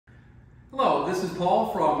Hello, this is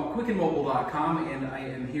Paul from quickandmobile.com, and I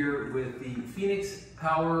am here with the Phoenix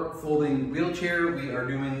Power Folding Wheelchair. We are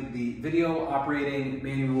doing the video operating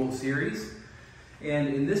manual series, and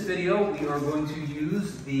in this video we are going to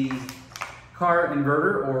use the car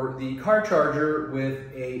inverter or the car charger with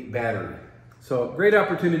a battery. So great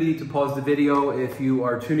opportunity to pause the video if you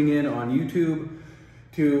are tuning in on YouTube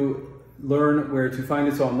to learn where to find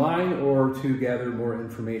us online or to gather more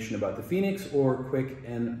information about the Phoenix or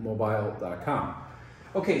quickandmobile.com.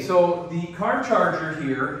 Okay, so the car charger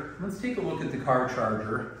here, let's take a look at the car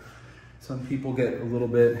charger. Some people get a little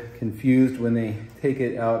bit confused when they take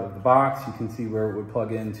it out of the box. You can see where it would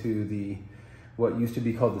plug into the what used to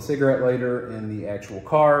be called the cigarette lighter in the actual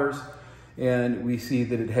cars. And we see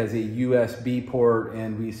that it has a USB port,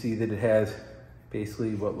 and we see that it has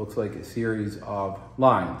basically what looks like a series of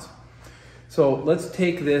lines. So let's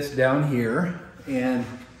take this down here, and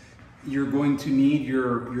you're going to need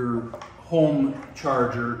your home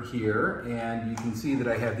charger here, and you can see that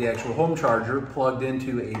I have the actual home charger plugged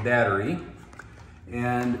into a battery,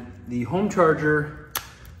 and the home charger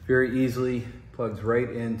very easily plugs right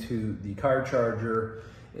into the car charger.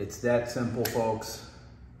 It's that simple, folks.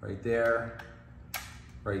 Right there,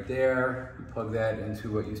 right there. You plug that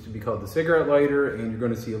into what used to be called the cigarette lighter, and you're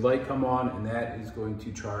going to see a light come on, and that is going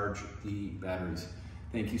to charge the batteries.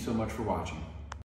 Thank you so much for watching.